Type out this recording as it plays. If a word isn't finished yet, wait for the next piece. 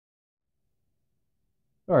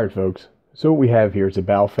Alright folks, so what we have here is a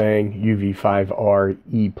Baofeng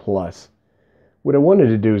UV-5RE Plus. What I wanted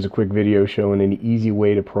to do is a quick video showing an easy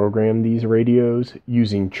way to program these radios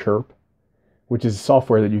using Chirp, which is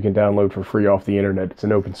software that you can download for free off the internet. It's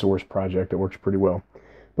an open source project that works pretty well.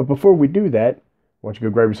 But before we do that, why don't you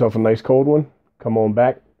go grab yourself a nice cold one, come on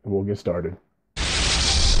back, and we'll get started.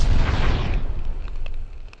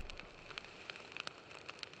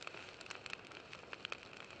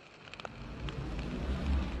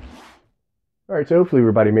 Alright, so hopefully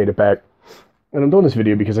everybody made it back. And I'm doing this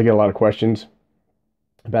video because I get a lot of questions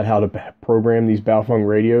about how to program these Baofeng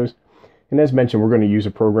radios. And as mentioned, we're going to use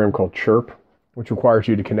a program called Chirp, which requires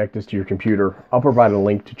you to connect this to your computer. I'll provide a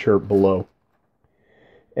link to Chirp below.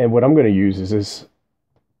 And what I'm going to use is this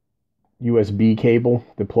USB cable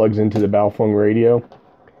that plugs into the Baofeng radio.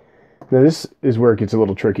 Now this is where it gets a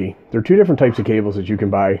little tricky. There are two different types of cables that you can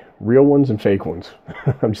buy, real ones and fake ones.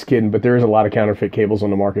 I'm just kidding, but there is a lot of counterfeit cables on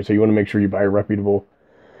the market, so you want to make sure you buy a reputable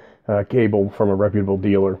cable from a reputable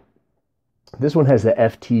dealer. This one has the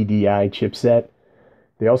FTDI chipset.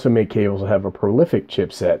 They also make cables that have a prolific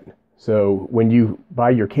chipset. So when you buy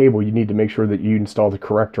your cable, you need to make sure that you install the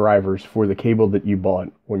correct drivers for the cable that you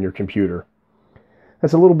bought on your computer.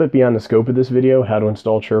 That's a little bit beyond the scope of this video, how to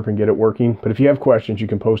install Chirp and get it working. But if you have questions, you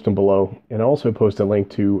can post them below. And I'll also post a link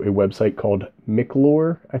to a website called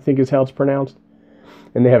Miclor, I think is how it's pronounced.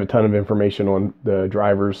 And they have a ton of information on the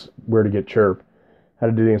drivers, where to get Chirp, how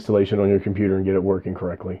to do the installation on your computer and get it working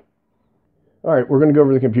correctly. All right, we're going to go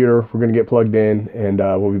over the computer. We're going to get plugged in, and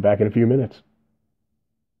we'll be back in a few minutes.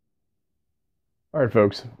 All right,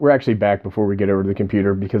 folks, we're actually back before we get over to the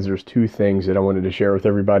computer because there's two things that I wanted to share with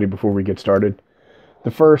everybody before we get started. The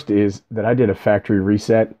first is that I did a factory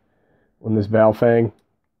reset on this Baofeng.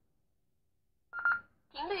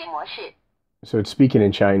 So it's speaking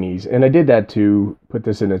in Chinese. And I did that to put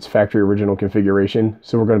this in its factory original configuration.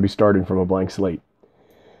 So we're going to be starting from a blank slate.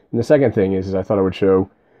 And the second thing is I thought I would show,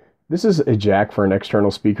 this is a jack for an external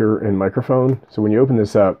speaker and microphone. So when you open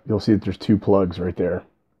this up, you'll see that there's two plugs right there.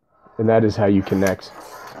 And that is how you connect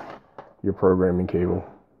your programming cable.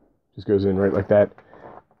 Just goes in right like that.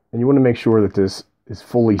 And you want to make sure that this is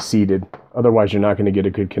fully seated. Otherwise, you're not going to get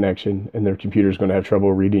a good connection, and their computer is going to have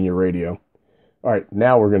trouble reading your radio. All right,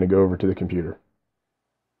 now we're going to go over to the computer.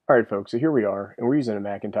 All right, folks, so here we are, and we're using a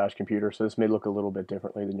Macintosh computer, so this may look a little bit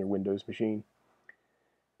differently than your Windows machine.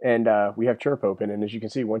 And we have Chirp open, and as you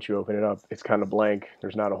can see, once you open it up, it's kind of blank.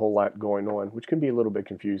 There's not a whole lot going on, which can be a little bit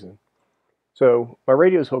confusing. So my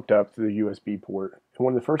radio is hooked up to the USB port, and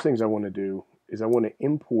one of the first things I want to do is I want to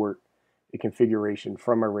import a configuration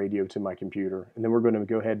from my radio to my computer, and then we're going to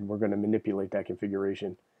go ahead and we're going to manipulate that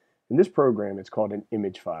configuration. In this program, it's called an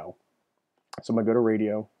image file. So I'm going to go to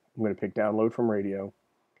radio, I'm going to pick download from radio,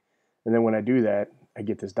 and then when I do that, I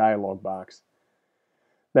get this dialog box.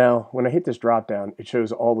 Now, when I hit this drop down, it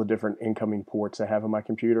shows all the different incoming ports I have on my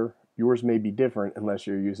computer. Yours may be different unless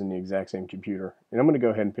you're using the exact same computer. And I'm going to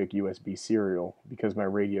go ahead and pick USB serial because my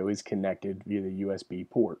radio is connected via the USB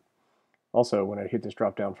port. Also, when I hit this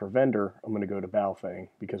drop down for vendor, I'm going to go to Baofeng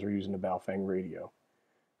because we're using the Baofeng radio.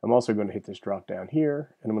 I'm also going to hit this drop down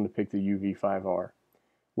here, and I'm going to pick the UV-5R.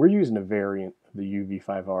 We're using a variant of the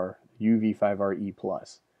UV-5RE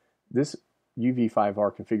Plus. This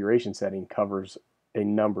UV-5R configuration setting covers a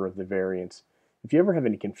number of the variants. If you ever have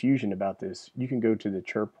any confusion about this, you can go to the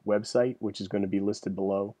Chirp website, which is going to be listed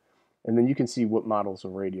below, and then you can see what models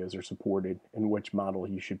of radios are supported and which model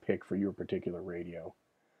you should pick for your particular radio.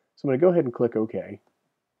 So I'm going to go ahead and click OK. And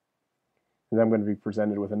then I'm going to be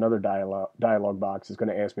presented with another dialog box. It's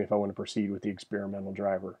going to ask me if I want to proceed with the experimental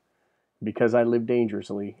driver. Because I live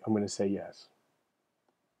dangerously, I'm going to say yes.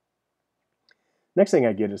 Next thing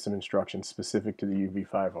I get is some instructions specific to the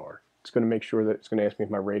UV-5R. It's going to make sure that it's going to ask me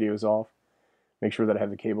if my radio is off, make sure that I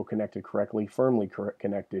have the cable connected correctly, firmly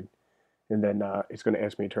connected, and then it's going to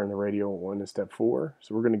ask me to turn the radio on in step 4.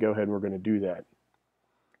 So we're going to go ahead and we're going to do that.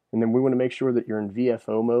 And then we want to make sure that you're in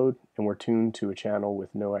VFO mode and we're tuned to a channel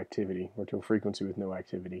with no activity, or to a frequency with no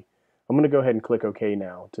activity. I'm going to go ahead and click OK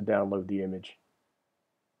now to download the image.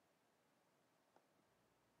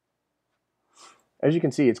 As you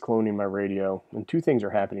can see, it's cloning my radio, and two things are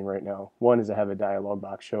happening right now. One is I have a dialog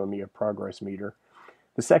box showing me a progress meter.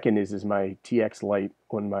 The second is my TX light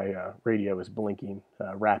on my radio is blinking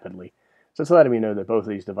rapidly. So it's letting me know that both of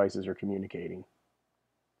these devices are communicating.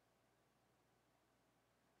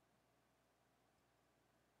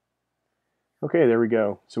 Okay, there we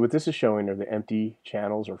go. So what this is showing are the empty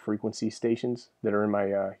channels or frequency stations that are in my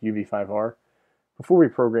UV-5R. Before we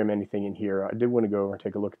program anything in here, I did want to go over and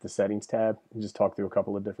take a look at the settings tab and just talk through a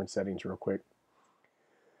couple of different settings real quick.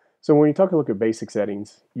 So when you take a look at basic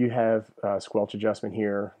settings, you have squelch adjustment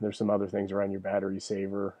here. There's some other things around your battery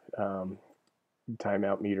saver,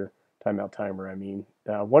 timeout meter, timeout timer, I mean.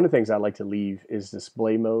 One of the things I like to leave is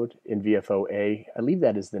display mode in VFO-A. I leave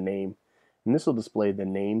that as the name, and this will display the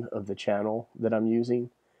name of the channel that I'm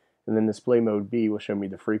using. And then display mode B will show me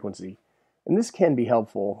the frequency. And this can be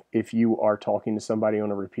helpful if you are talking to somebody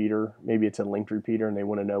on a repeater. Maybe it's a linked repeater and they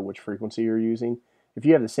want to know which frequency you're using. If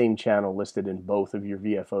you have the same channel listed in both of your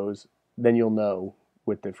VFOs, then you'll know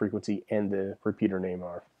what the frequency and the repeater name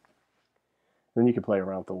are. Then you can play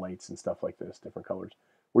around with the lights and stuff like this, different colors,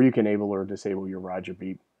 where you can enable or disable your Roger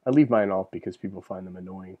beep. I leave mine off because people find them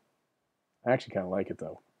annoying. I actually kind of like it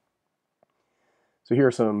though. So here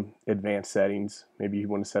are some advanced settings. Maybe you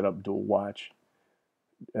want to set up dual watch.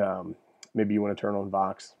 Maybe you want to turn on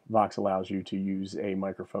Vox. Vox allows you to use a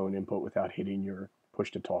microphone input without hitting your push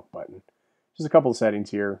to talk button. Just a couple of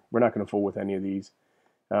settings here. We're not going to fool with any of these.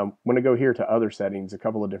 When I go here to other settings, a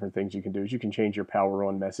couple of different things you can do is you can change your power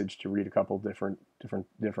on message to read a couple of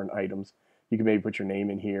different items. You can maybe put your name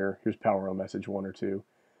in here. Here's power on message 1 or 2.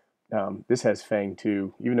 This has Fang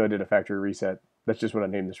 2. Even though I did a factory reset, that's just what I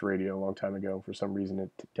named this radio a long time ago. For some reason,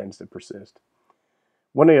 it tends to persist.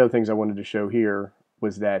 One of the other things I wanted to show here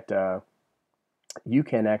was that you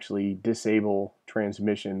can actually disable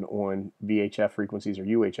transmission on VHF frequencies or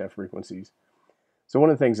UHF frequencies. So one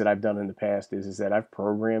of the things that I've done in the past is that I've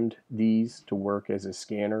programmed these to work as a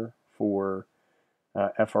scanner for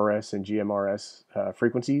FRS and GMRS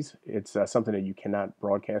frequencies. It's something that you cannot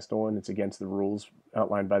broadcast on. It's against the rules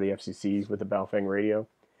outlined by the FCC with the Baofeng radio.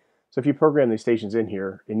 So if you program these stations in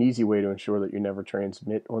here, an easy way to ensure that you never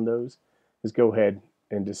transmit on those is go ahead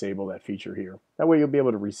and disable that feature here. That way you'll be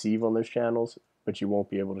able to receive on those channels, but you won't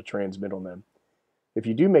be able to transmit on them. If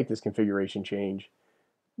you do make this configuration change,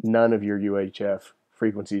 none of your UHF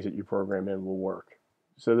frequencies that you program in will work.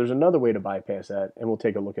 So there's another way to bypass that, and we'll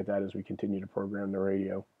take a look at that as we continue to program the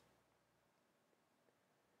radio.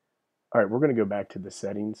 All right, we're going to go back to the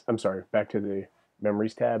settings. I'm sorry, back to the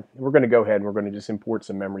memories tab. We're going to go ahead and we're going to just import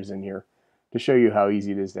some memories in here to show you how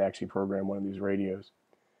easy it is to actually program one of these radios.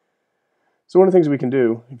 So one of the things we can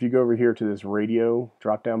do, if you go over here to this radio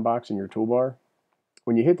drop-down box in your toolbar,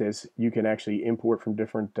 when you hit this, you can actually import from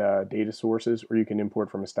different data sources, or you can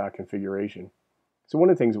import from a stock configuration. So one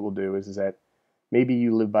of the things that we'll do is that maybe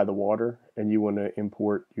you live by the water and you want to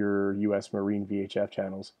import your US Marine VHF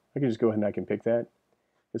channels. I can just go ahead and I can pick that.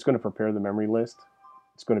 It's going to prepare the memory list.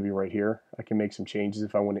 It's going to be right here. I can make some changes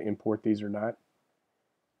if I want to import these or not.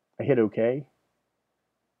 I hit OK,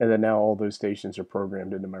 and then now all those stations are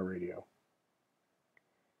programmed into my radio.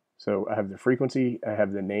 So I have the frequency, I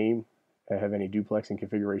have the name, I have any duplexing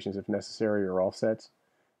configurations if necessary or offsets,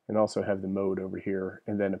 and also have the mode over here,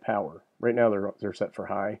 and then a power. Right now they're set for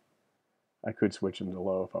high. I could switch them to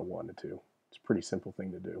low if I wanted to. It's a pretty simple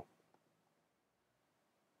thing to do.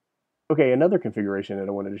 Okay, another configuration that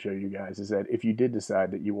I wanted to show you guys is that if you did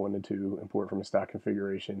decide that you wanted to import from a stock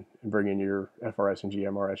configuration and bring in your FRS and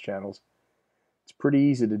GMRS channels, it's pretty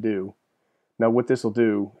easy to do. Now what this will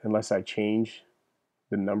do, unless I change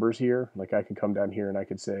the numbers here, like I can come down here and I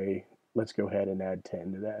could say, let's go ahead and add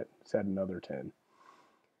 10 to that. Let's add another 10.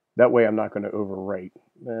 That way I'm not going to overwrite.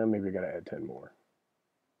 Maybe I got to add 10 more.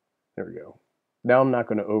 There we go. Now I'm not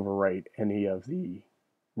going to overwrite any of the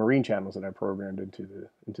marine channels that I programmed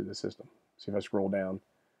into the system. So if I scroll down,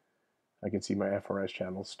 I can see my FRS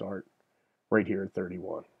channels start right here at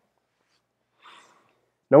 31.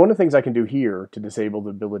 Now one of the things I can do here to disable the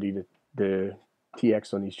ability to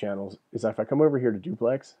TX on these channels is if I come over here to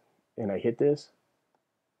duplex and I hit this,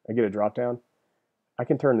 I get a drop down, I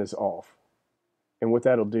can turn this off. And what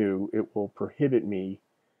that'll do, it will prohibit me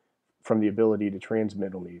from the ability to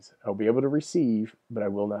transmit on these. I'll be able to receive, but I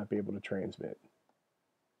will not be able to transmit.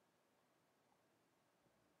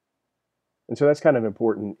 And so that's kind of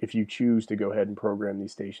important if you choose to go ahead and program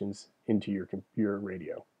these stations into your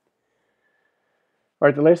radio. All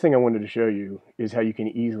right, the last thing I wanted to show you is how you can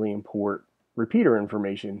easily import repeater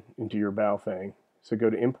information into your Baofeng. So go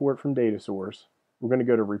to Import from Data Source. We're going to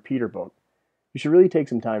go to RepeaterBook. You should really take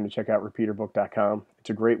some time to check out RepeaterBook.com. It's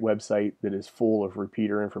a great website that is full of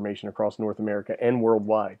repeater information across North America and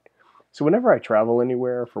worldwide. So whenever I travel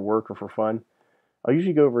anywhere for work or for fun, I'll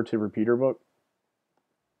usually go over to RepeaterBook.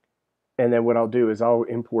 And then what I'll do is I'll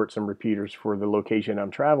import some repeaters for the location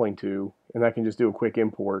I'm traveling to, and I can just do a quick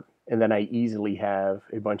import, and then I easily have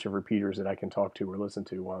a bunch of repeaters that I can talk to or listen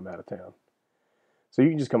to while I'm out of town. So you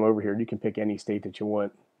can just come over here and you can pick any state that you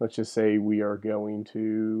want. Let's just say we are going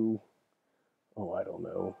to, oh, I don't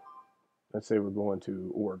know. Let's say we're going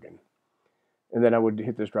to Oregon. And then I would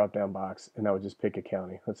hit this drop-down box and I would just pick a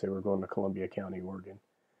county. Let's say we're going to Columbia County, Oregon.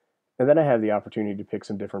 And then I have the opportunity to pick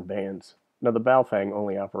some different bands. Now the Baofeng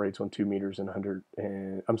only operates on 2 meters and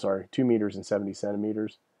 2 meters and 70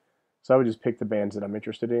 centimeters. So I would just pick the bands that I'm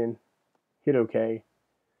interested in, hit OK,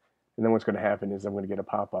 and then what's going to happen is I'm going to get a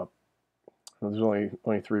pop-up. There's only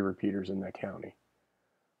 3 repeaters in that county.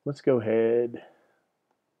 Let's go ahead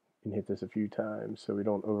and hit this a few times so we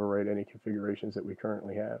don't overwrite any configurations that we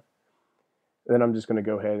currently have. Then I'm just going to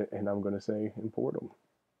go ahead and I'm going to say import them.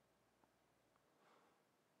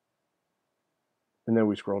 And then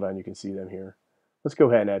we scroll down, you can see them here. Let's go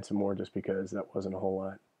ahead and add some more just because that wasn't a whole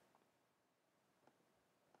lot.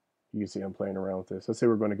 You can see I'm playing around with this. Let's say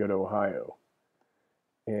we're going to go to Ohio.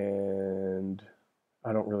 And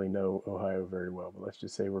I don't really know Ohio very well, but let's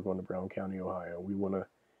just say we're going to Brown County, Ohio. We want to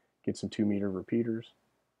get some 2-meter repeaters.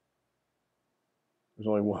 There's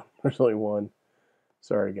only one. There's only one.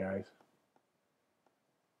 Sorry, guys.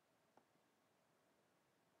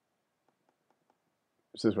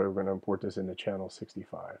 So this way we're going to import this into channel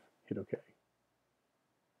 65. Hit OK.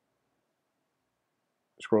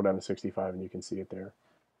 Scroll down to 65 and you can see it there.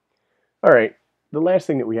 All right. The last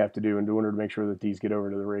thing that we have to do in order to make sure that these get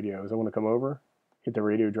over to the radio is I want to come over, hit the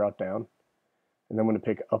radio drop down, and then I'm going to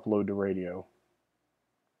pick upload to radio.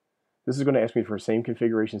 This is going to ask me for the same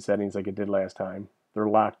configuration settings like it did last time. They're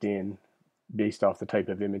locked in based off the type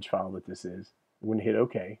of image file that this is. I'm going to hit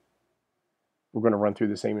OK. We're going to run through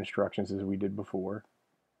the same instructions as we did before.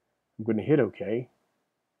 I'm going to hit OK.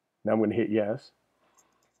 Now I'm going to hit yes.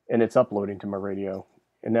 And it's uploading to my radio.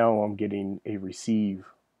 And now I'm getting a receive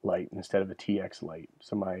light instead of a TX light.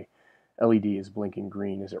 So my LED is blinking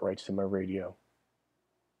green as it writes to my radio.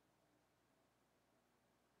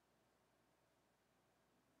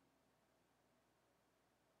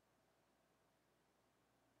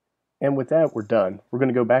 And with that, we're done. We're going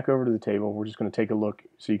to go back over to the table. We're just going to take a look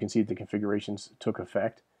so you can see if the configurations took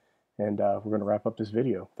effect. And we're going to wrap up this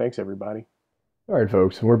video. Thanks, everybody. All right,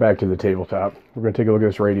 folks, we're back to the tabletop. We're going to take a look at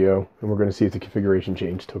this radio, and we're going to see if the configuration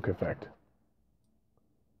change took effect.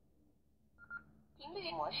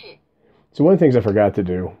 So one of the things I forgot to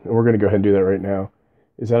do, and we're going to go ahead and do that right now,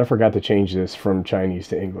 is that I forgot to change this from Chinese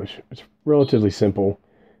to English. It's a relatively simple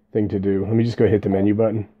thing to do. Let me just go hit the menu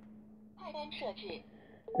button.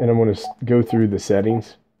 And I'm going to go through the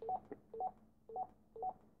settings.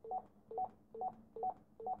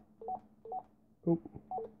 Oop.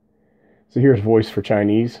 So here's voice for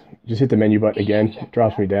Chinese. Just hit the menu button again. It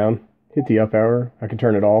drops me down. Hit the up arrow. I can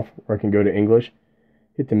turn it off, or I can go to English.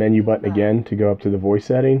 Hit the menu button again to go up to the voice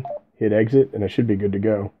setting. Hit exit, and I should be good to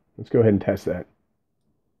go. Let's go ahead and test that.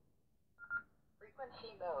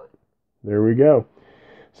 Frequency mode. There we go.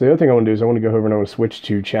 So the other thing I want to do is I want to go over and I want to switch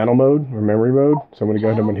to channel mode or memory mode. So I'm going to go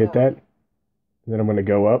ahead and I'm going to hit that. And then I'm going to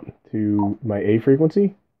go up to my A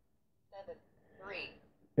frequency. 7, 3,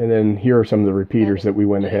 and then here are some of the repeaters that we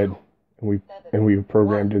went ahead and we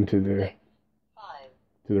programmed into the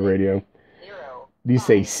radio. These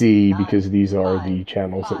say C because these are the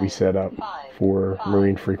channels that we set up for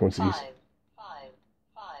marine frequencies.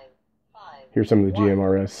 Here's some of the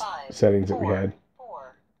GMRS settings that we had.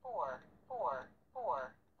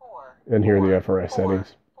 And here are the FRS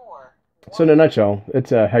settings. So in a nutshell, that's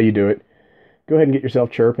how you do it. Go ahead and get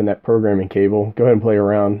yourself Chirp and that programming cable. Go ahead and play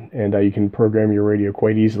around, and you can program your radio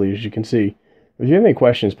quite easily, as you can see. If you have any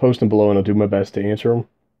questions, post them below, and I'll do my best to answer them.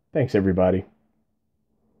 Thanks, everybody.